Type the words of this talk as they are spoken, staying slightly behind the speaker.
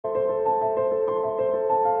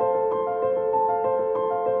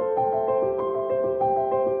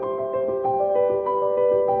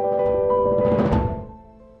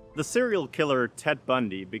The serial killer Ted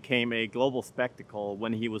Bundy became a global spectacle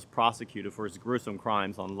when he was prosecuted for his gruesome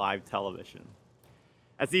crimes on live television.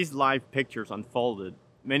 As these live pictures unfolded,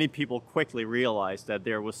 many people quickly realized that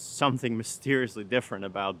there was something mysteriously different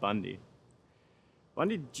about Bundy.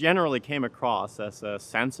 Bundy generally came across as a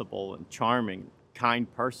sensible and charming,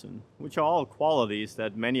 kind person, which are all qualities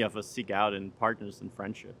that many of us seek out in partners and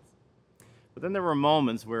friendships. But then there were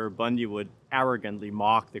moments where Bundy would arrogantly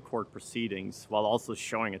mock the court proceedings while also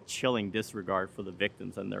showing a chilling disregard for the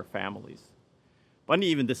victims and their families. Bundy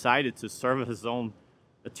even decided to serve as his own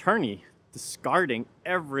attorney, discarding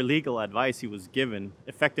every legal advice he was given,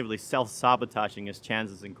 effectively self-sabotaging his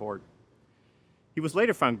chances in court. He was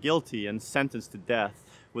later found guilty and sentenced to death,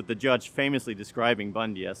 with the judge famously describing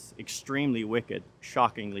Bundy as extremely wicked,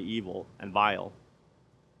 shockingly evil, and vile.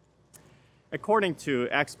 According to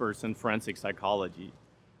experts in forensic psychology,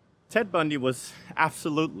 Ted Bundy was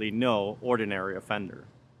absolutely no ordinary offender.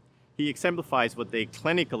 He exemplifies what they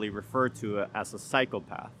clinically refer to as a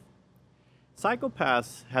psychopath.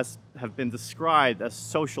 Psychopaths have been described as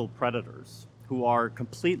social predators who are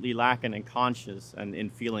completely lacking in conscience and in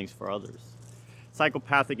feelings for others.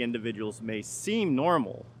 Psychopathic individuals may seem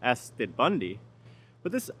normal, as did Bundy,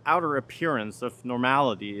 but this outer appearance of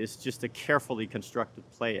normality is just a carefully constructed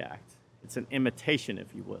play act. It's an imitation,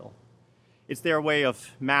 if you will. It's their way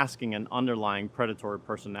of masking an underlying predatory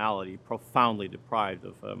personality profoundly deprived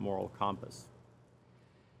of a moral compass.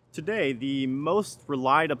 Today, the most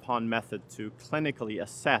relied upon method to clinically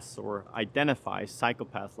assess or identify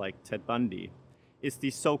psychopaths like Ted Bundy is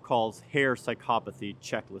the so-called Hare Psychopathy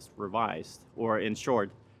Checklist Revised, or in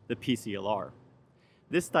short, the PCLR.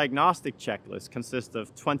 This diagnostic checklist consists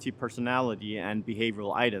of 20 personality and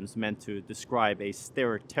behavioral items meant to describe a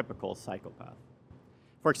stereotypical psychopath.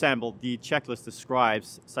 For example, the checklist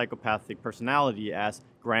describes psychopathic personality as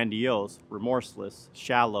grandiose, remorseless,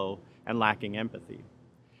 shallow, and lacking empathy.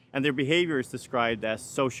 And their behavior is described as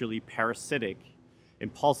socially parasitic,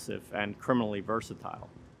 impulsive, and criminally versatile.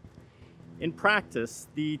 In practice,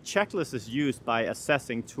 the checklist is used by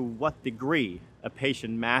assessing to what degree a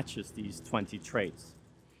patient matches these 20 traits.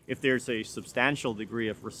 If there's a substantial degree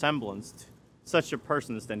of resemblance, such a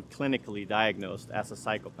person is then clinically diagnosed as a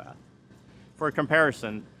psychopath. For a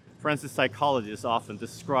comparison, forensic psychologists often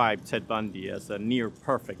describe Ted Bundy as a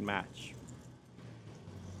near-perfect match.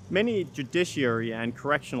 Many judiciary and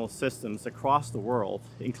correctional systems across the world,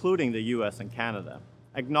 including the US and Canada,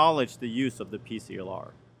 acknowledge the use of the PCLR.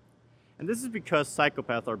 And this is because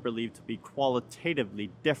psychopaths are believed to be qualitatively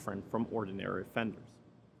different from ordinary offenders.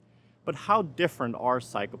 But how different are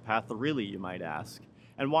psychopaths really, you might ask?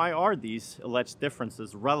 And why are these alleged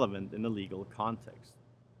differences relevant in the legal context?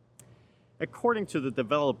 According to the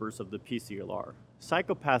developers of the PCLR,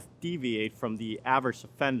 psychopaths deviate from the average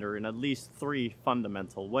offender in at least 3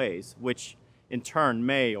 fundamental ways, which in turn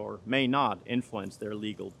may or may not influence their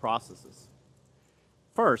legal processes.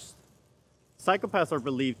 First, psychopaths are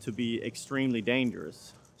believed to be extremely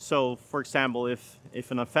dangerous. So, for example, if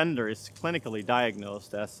an offender is clinically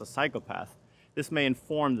diagnosed as a psychopath, this may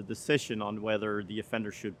inform the decision on whether the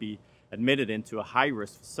offender should be admitted into a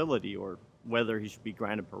high-risk facility or whether he should be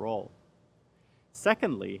granted parole.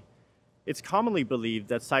 Secondly, it's commonly believed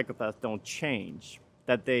that psychopaths don't change,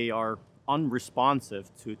 that they are unresponsive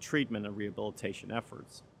to treatment and rehabilitation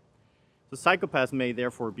efforts. So psychopaths may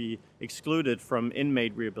therefore be excluded from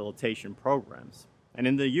inmate rehabilitation programs. And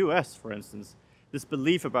in the US, for instance, this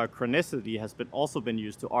belief about chronicity has also been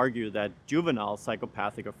used to argue that juvenile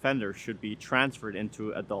psychopathic offenders should be transferred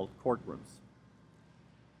into adult courtrooms.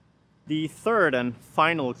 The third and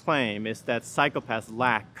final claim is that psychopaths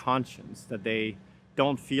lack conscience, that they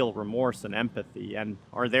don't feel remorse and empathy and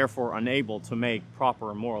are therefore unable to make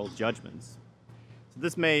proper moral judgments. So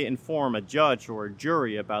this may inform a judge or a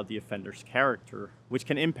jury about the offender's character, which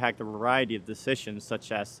can impact a variety of decisions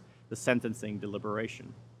such as the sentencing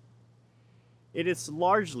deliberation. It is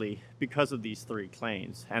largely because of these 3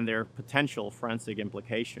 claims and their potential forensic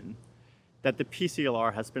implication that the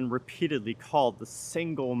PCLR has been repeatedly called the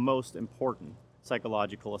single most important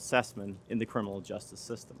psychological assessment in the criminal justice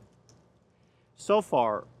system. So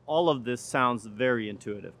far, all of this sounds very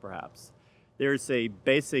intuitive, perhaps. There's a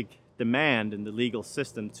basic demand in the legal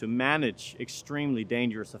system to manage extremely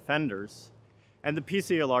dangerous offenders, and the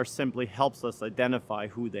PCLR simply helps us identify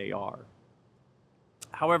who they are.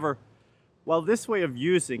 However, while this way of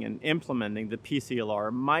using and implementing the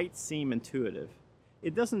PCLR might seem intuitive,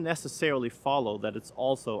 it doesn't necessarily follow that it's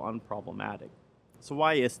also unproblematic. So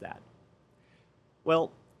why is that?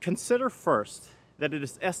 Well, consider first that it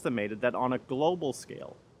is estimated that on a global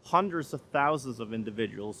scale, hundreds of thousands of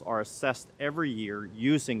individuals are assessed every year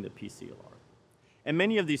using the PCLR. And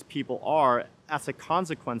many of these people are, as a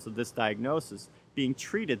consequence of this diagnosis, being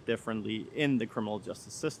treated differently in the criminal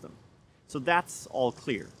justice system. So that's all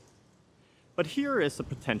clear. But here is a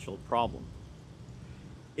potential problem.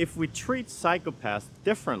 If we treat psychopaths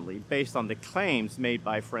differently based on the claims made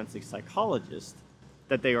by forensic psychologists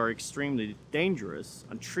that they are extremely dangerous,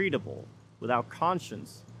 untreatable, without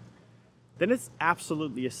conscience, then it's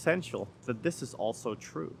absolutely essential that this is also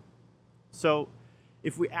true. So,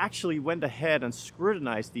 if we actually went ahead and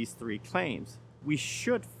scrutinized these three claims, we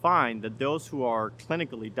should find that those who are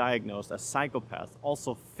clinically diagnosed as psychopaths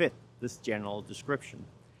also fit this general description,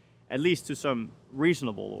 at least to some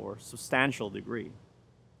reasonable or substantial degree.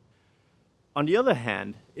 On the other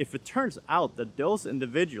hand, if it turns out that those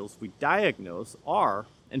individuals we diagnose are,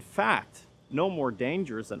 in fact, no more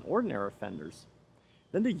dangerous than ordinary offenders,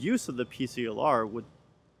 then the use of the PCLR would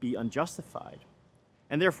be unjustified,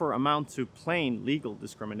 and therefore amount to plain legal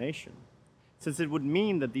discrimination, since it would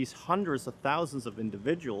mean that these hundreds of thousands of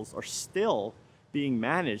individuals are still being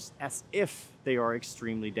managed as if they are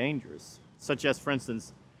extremely dangerous, such as, for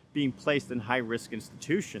instance, being placed in high-risk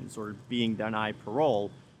institutions or being denied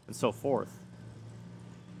parole, and so forth.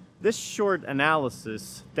 This short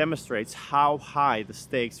analysis demonstrates how high the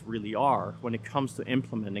stakes really are when it comes to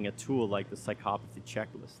implementing a tool like the psychopathy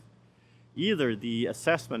checklist. Either the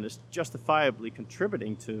assessment is justifiably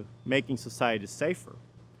contributing to making society safer,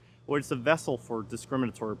 or it's a vessel for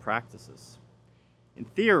discriminatory practices. In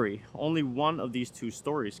theory, only one of these two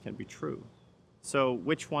stories can be true. So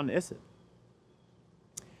which one is it?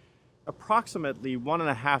 Approximately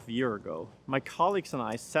 1.5 years ago, my colleagues and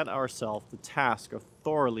I set ourselves the task of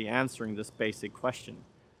thoroughly answering this basic question,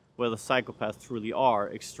 whether psychopaths truly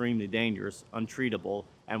are extremely dangerous, untreatable,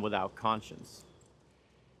 and without conscience.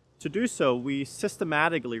 To do so, we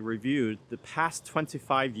systematically reviewed the past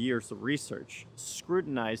 25 years of research,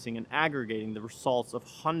 scrutinizing and aggregating the results of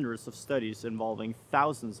hundreds of studies involving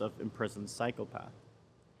thousands of imprisoned psychopaths.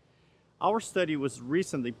 Our study was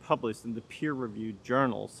recently published in the peer-reviewed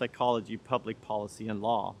journal Psychology, Public Policy, and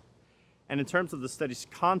Law. And in terms of the study's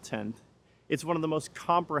content, it's one of the most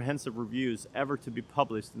comprehensive reviews ever to be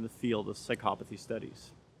published in the field of psychopathy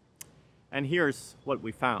studies. And here's what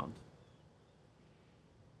we found.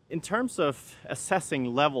 In terms of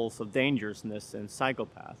assessing levels of dangerousness in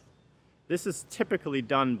psychopaths, this is typically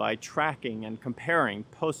done by tracking and comparing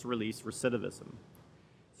post-release recidivism.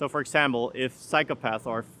 So for example, if psychopaths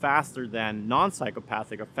are faster than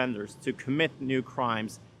non-psychopathic offenders to commit new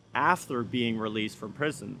crimes after being released from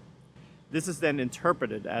prison, this is then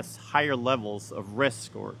interpreted as higher levels of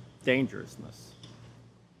risk or dangerousness.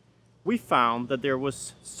 We found that there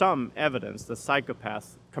was some evidence that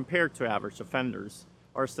psychopaths, compared to average offenders,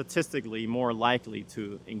 are statistically more likely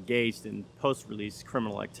to engage in post-release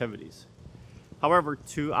criminal activities. However,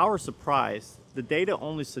 to our surprise, the data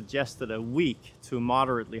only suggested a weak to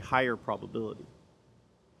moderately higher probability.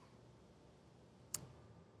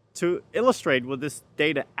 To illustrate what this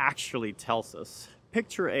data actually tells us,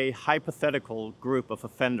 picture a hypothetical group of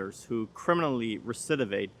offenders who criminally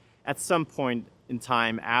recidivate at some point in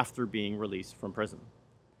time after being released from prison.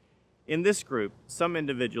 In this group, some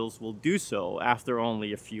individuals will do so after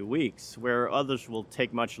only a few weeks, where others will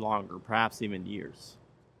take much longer, perhaps even years.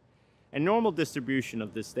 A normal distribution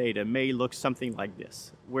of this data may look something like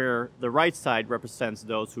this, where the right side represents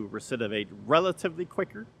those who recidivate relatively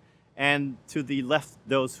quicker, and to the left,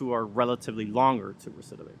 those who are relatively longer to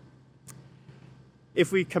recidivate.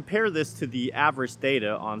 If we compare this to the average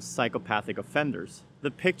data on psychopathic offenders,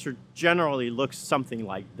 the picture generally looks something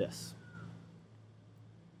like this.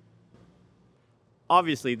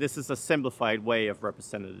 Obviously, this is a simplified way of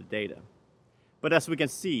representing the data. But as we can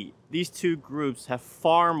see, these two groups have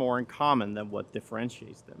far more in common than what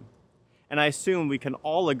differentiates them. And I assume we can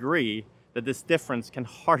all agree that this difference can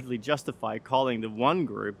hardly justify calling the one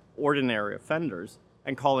group ordinary offenders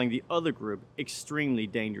and calling the other group extremely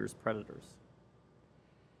dangerous predators.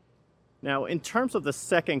 Now, in terms of the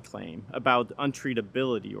second claim about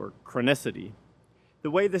untreatability or chronicity,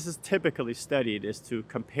 the way this is typically studied is to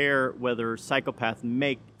compare whether psychopaths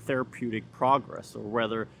make therapeutic progress or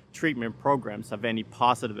whether treatment programs have any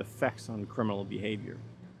positive effects on criminal behavior.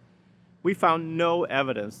 We found no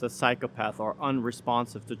evidence that psychopaths are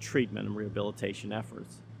unresponsive to treatment and rehabilitation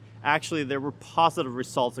efforts. Actually, there were positive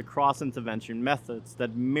results across intervention methods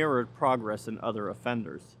that mirrored progress in other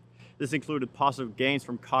offenders. This included positive gains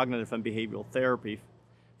from cognitive and behavioral therapy,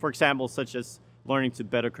 for example, such as learning to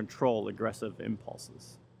better control aggressive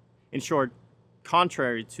impulses. In short,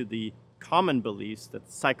 contrary to the common beliefs that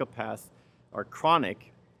psychopaths are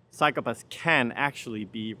chronic, psychopaths can actually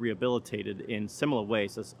be rehabilitated in similar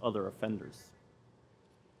ways as other offenders.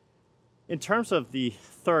 In terms of the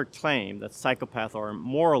third claim that psychopaths are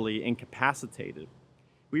morally incapacitated,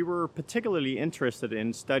 we were particularly interested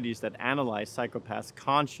in studies that analyze psychopaths'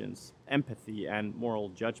 conscience, empathy, and moral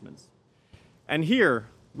judgments. And here,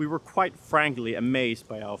 we were quite frankly amazed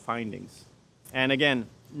by our findings. And again,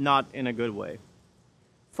 not in a good way.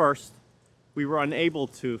 First, we were unable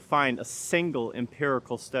to find a single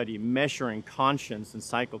empirical study measuring conscience in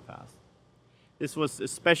psychopaths. This was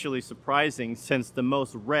especially surprising since the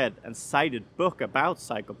most read and cited book about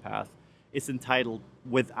psychopaths is entitled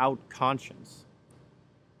Without Conscience.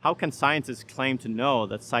 How can scientists claim to know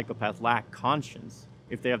that psychopaths lack conscience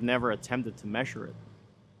if they have never attempted to measure it?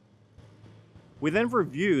 We then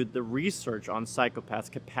reviewed the research on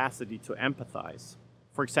psychopaths' capacity to empathize.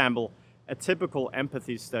 For example, a typical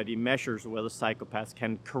empathy study measures whether psychopaths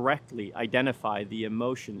can correctly identify the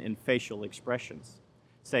emotion in facial expressions,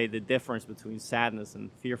 say the difference between sadness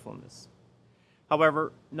and fearfulness.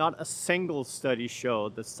 However, not a single study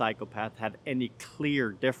showed that psychopaths had any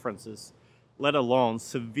clear differences, let alone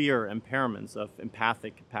severe impairments of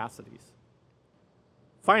empathic capacities.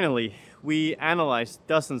 Finally, we analyzed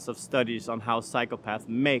dozens of studies on how psychopaths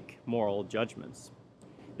make moral judgments.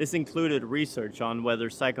 This included research on whether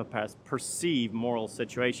psychopaths perceive moral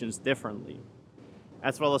situations differently,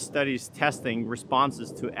 as well as studies testing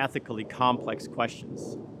responses to ethically complex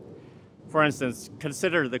questions. For instance,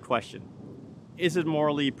 consider the question, is it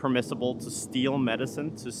morally permissible to steal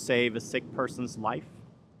medicine to save a sick person's life?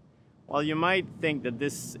 While you might think that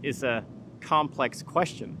this is a complex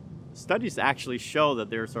question, studies actually show that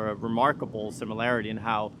there's a remarkable similarity in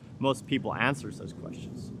how most people answer such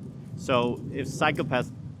questions. So if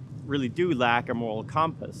psychopaths really do lack a moral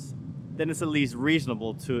compass, then it's at least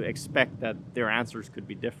reasonable to expect that their answers could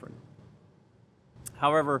be different.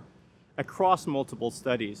 However, across multiple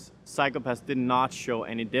studies, psychopaths did not show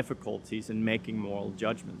any difficulties in making moral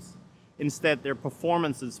judgments. Instead, their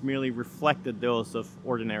performances merely reflected those of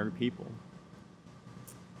ordinary people.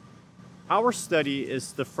 Our study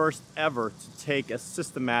is the first ever to take a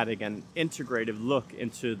systematic and integrative look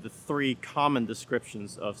into the three common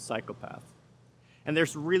descriptions of psychopaths. And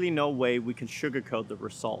there's really no way we can sugarcoat the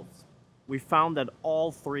results. We found that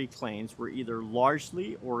all three claims were either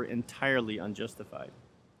largely or entirely unjustified.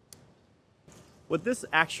 What this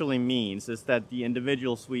actually means is that the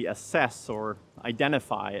individuals we assess or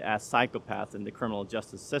identify as psychopaths in the criminal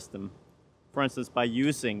justice system, for instance by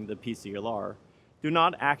using the PCLR, do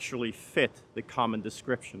not actually fit the common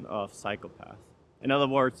description of psychopath. In other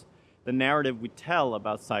words, the narrative we tell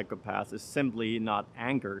about psychopaths is simply not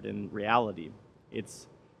anchored in reality. It's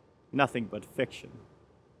nothing but fiction.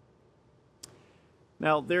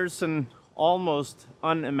 Now, there's an almost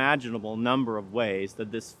unimaginable number of ways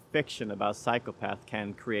that this fiction about psychopaths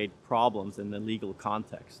can create problems in the legal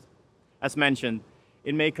context. As mentioned,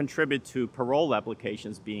 it may contribute to parole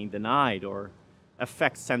applications being denied or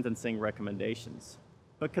affect sentencing recommendations.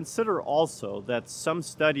 But consider also that some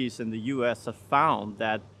studies in the US have found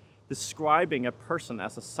that describing a person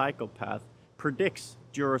as a psychopath predicts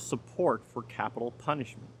juror support for capital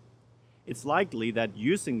punishment. It's likely that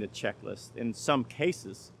using the checklist in some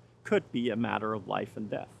cases could be a matter of life and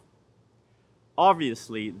death.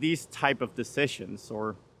 Obviously, these type of decisions,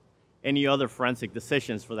 or any other forensic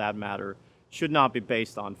decisions for that matter, should not be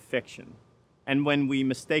based on fiction. And when we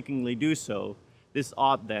mistakenly do so, this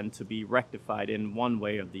ought then to be rectified in one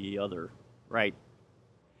way or the other, right?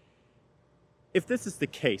 If this is the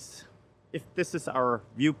case, if this is our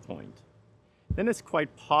viewpoint, then it's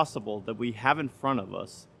quite possible that we have in front of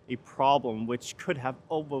us a problem which could have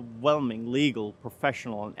overwhelming legal,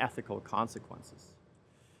 professional, and ethical consequences.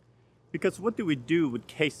 Because what do we do with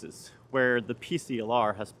cases where the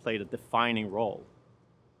PCLR has played a defining role?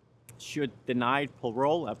 Should denied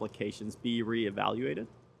parole applications be reevaluated?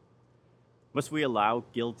 Must we allow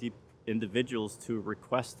guilty individuals to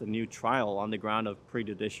request a new trial on the ground of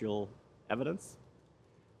prejudicial evidence?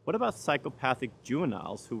 What about psychopathic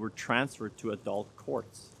juveniles who were transferred to adult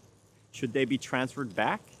courts? Should they be transferred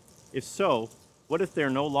back? If so, what if they're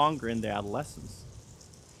no longer in their adolescence?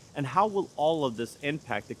 And how will all of this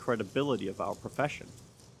impact the credibility of our profession?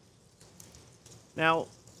 Now,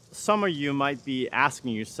 some of you might be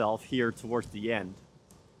asking yourself here towards the end,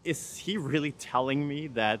 is he really telling me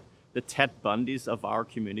that the Ted Bundys of our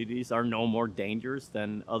communities are no more dangerous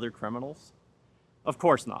than other criminals? Of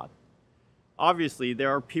course not. Obviously, there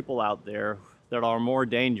are people out there that are more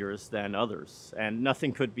dangerous than others, and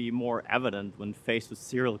nothing could be more evident when faced with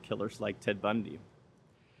serial killers like Ted Bundy.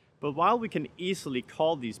 But while we can easily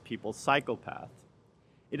call these people psychopaths,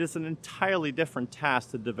 it is an entirely different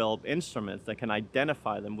task to develop instruments that can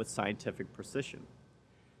identify them with scientific precision.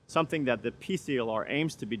 something that the PCLR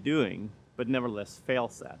aims to be doing, but nevertheless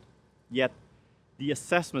fails at. Yet, the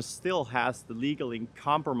assessment still has the legally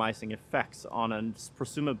compromising effects on a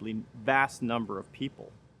presumably vast number of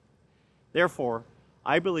people. Therefore,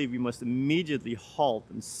 I believe we must immediately halt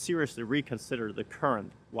and seriously reconsider the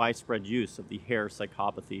current widespread use of the HARE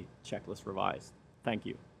psychopathy checklist revised. Thank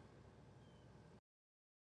you.